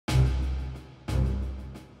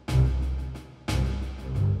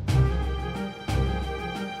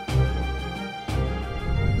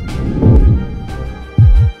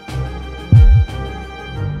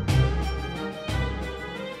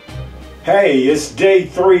Hey, it's day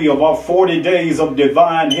 3 of our 40 days of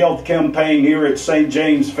divine health campaign here at St.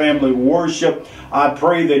 James Family Worship. I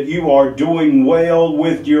pray that you are doing well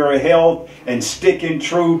with your health and sticking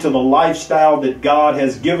true to the lifestyle that God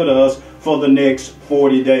has given us for the next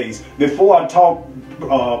 40 days. Before I talk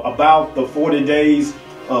about the 40 days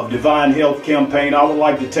of divine health campaign, I would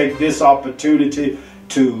like to take this opportunity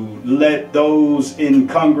to let those in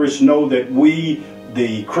Congress know that we,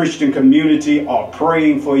 the Christian community, are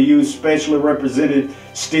praying for you, especially Representative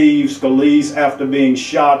Steve Scalise, after being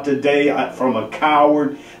shot today from a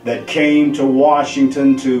coward that came to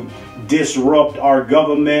Washington to disrupt our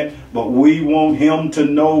government. But we want him to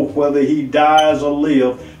know, whether he dies or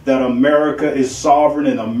lives, that America is sovereign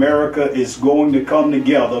and America is going to come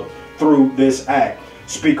together through this act.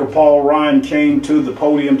 Speaker Paul Ryan came to the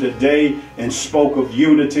podium today and spoke of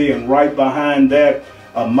unity, and right behind that,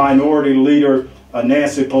 Minority Leader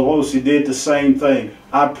Nancy Pelosi did the same thing.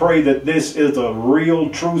 I pray that this is a real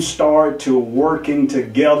true start to working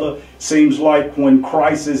together. Seems like when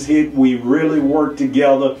crisis hit, we really work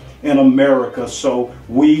together in America. So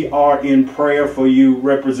we are in prayer for you,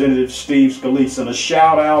 Representative Steve Scalise. And a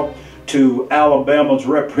shout out to Alabama's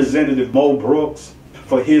Representative Mo Brooks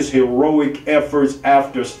for his heroic efforts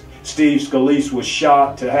after Steve Scalise was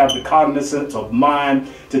shot, to have the cognizance of mind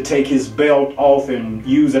to take his belt off and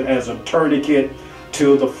use it as a tourniquet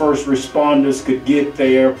till the first responders could get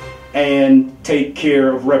there and take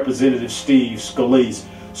care of Representative Steve Scalise.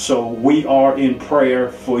 So we are in prayer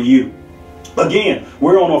for you. Again,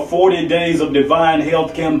 we're on a 40 days of divine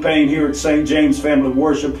health campaign here at St. James Family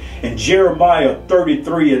Worship, and Jeremiah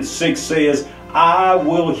 33:6 says, I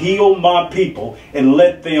will heal my people and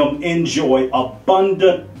let them enjoy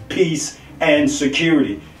abundant peace and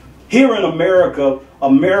security. Here in America,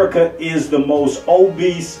 America is the most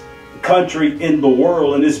obese country in the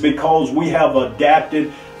world, and it's because we have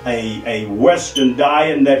adapted a Western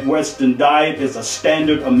diet, and that Western diet is a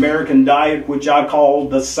standard American diet, which I call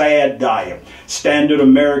the SAD diet, standard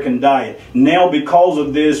American diet. Now, because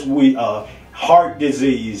of this, we heart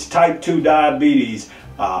disease, type 2 diabetes,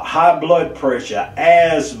 high blood pressure,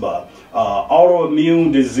 asthma,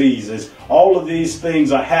 autoimmune diseases, all of these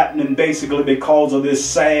things are happening basically because of this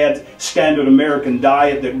sad standard American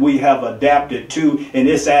diet that we have adapted to, and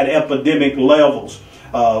it's at epidemic levels.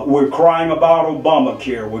 We're crying about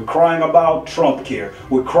Obamacare, we're crying about Trump care,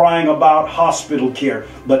 we're crying about hospital care,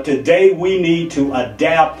 but today we need to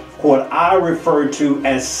adapt what I refer to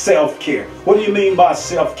as self-care. What do you mean by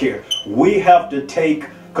self-care? We have to take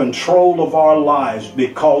control of our lives,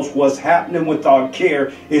 because what's happening with our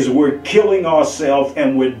care is we're killing ourselves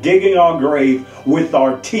and we're digging our grave with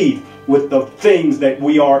our teeth, with the things that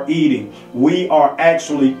we are eating. We are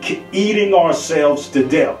actually eating ourselves to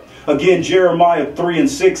death. Again, Jeremiah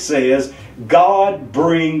 3:6 says, God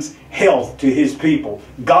brings health to his people.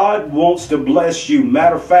 God wants to bless you.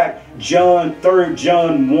 Matter of fact, 3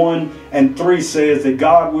 John 1:3 says that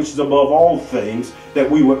God wishes above all things that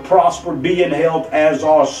we would prosper, be in health as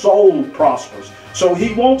our soul prospers. So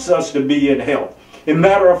he wants us to be in health. As a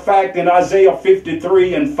matter of fact, in Isaiah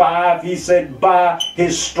 53:5, he said, by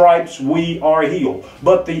his stripes we are healed.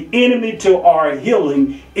 But the enemy to our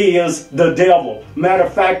healing is the devil. Matter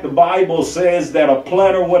of fact, the Bible says that a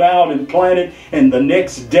planter went out and planted, and the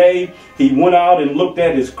next day he went out and looked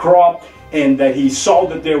at his crop, and that he saw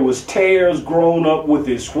that there was tares grown up with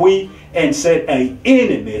his wheat, and said, an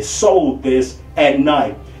enemy sowed this at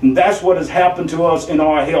night. And that's what has happened to us in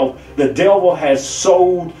our health. The devil has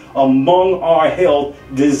sowed among our health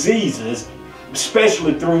diseases,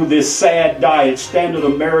 especially through this SAD diet, standard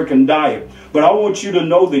American diet. But I want you to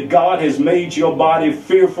know that God has made your body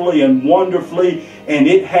fearfully and wonderfully, and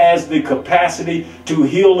it has the capacity to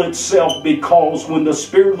heal itself, because when the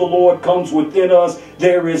Spirit of the Lord comes within us,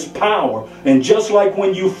 there is power. And just like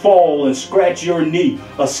when you fall and scratch your knee,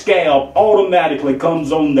 a scab automatically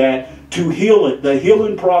comes on that to heal it. The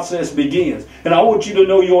healing process begins. And I want you to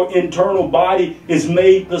know your internal body is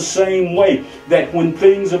made the same way, that when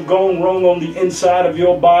things have gone wrong on the inside of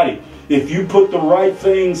your body, if you put the right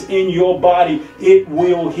things in your body, it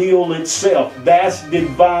will heal itself. That's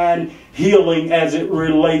divine healing as it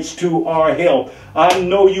relates to our health. I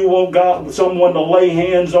know you want God, someone to lay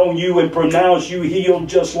hands on you and pronounce you healed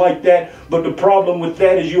just like that, but the problem with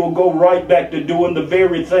that is you'll go right back to doing the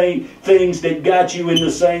very things that got you in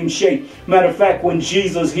the same shape. Matter of fact, when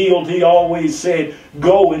Jesus healed, he always said,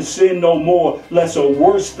 go and sin no more, lest a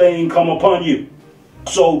worse thing come upon you.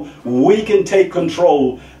 So we can take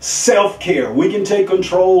control, self-care. We can take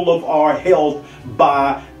control of our health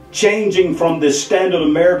by changing from the standard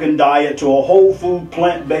American diet to a whole food,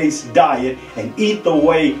 plant-based diet, and eat the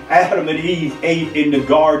way Adam and Eve ate in the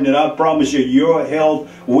garden, and I promise you, your health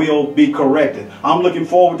will be corrected. I'm looking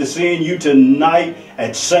forward to seeing you tonight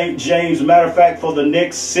at St. James. Matter of fact, for the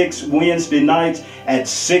next 6 Wednesday nights at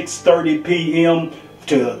 6:30 p.m.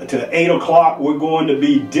 to 8 o'clock, we're going to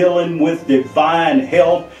be dealing with divine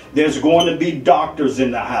health. There's going to be doctors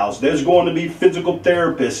in the house. There's going to be physical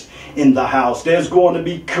therapists in the house. There's going to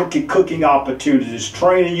be cooking opportunities,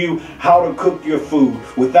 training you how to cook your food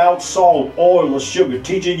without salt, oil, or sugar,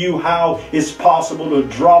 teaching you how it's possible to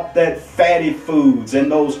drop that fatty foods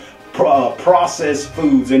and those processed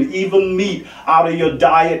foods and even meat out of your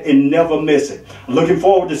diet and never miss it. Looking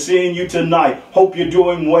forward to seeing you tonight. Hope you're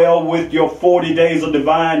doing well with your 40 days of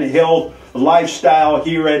divine health lifestyle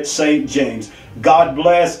here at St. James. God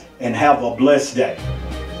bless and have a blessed day.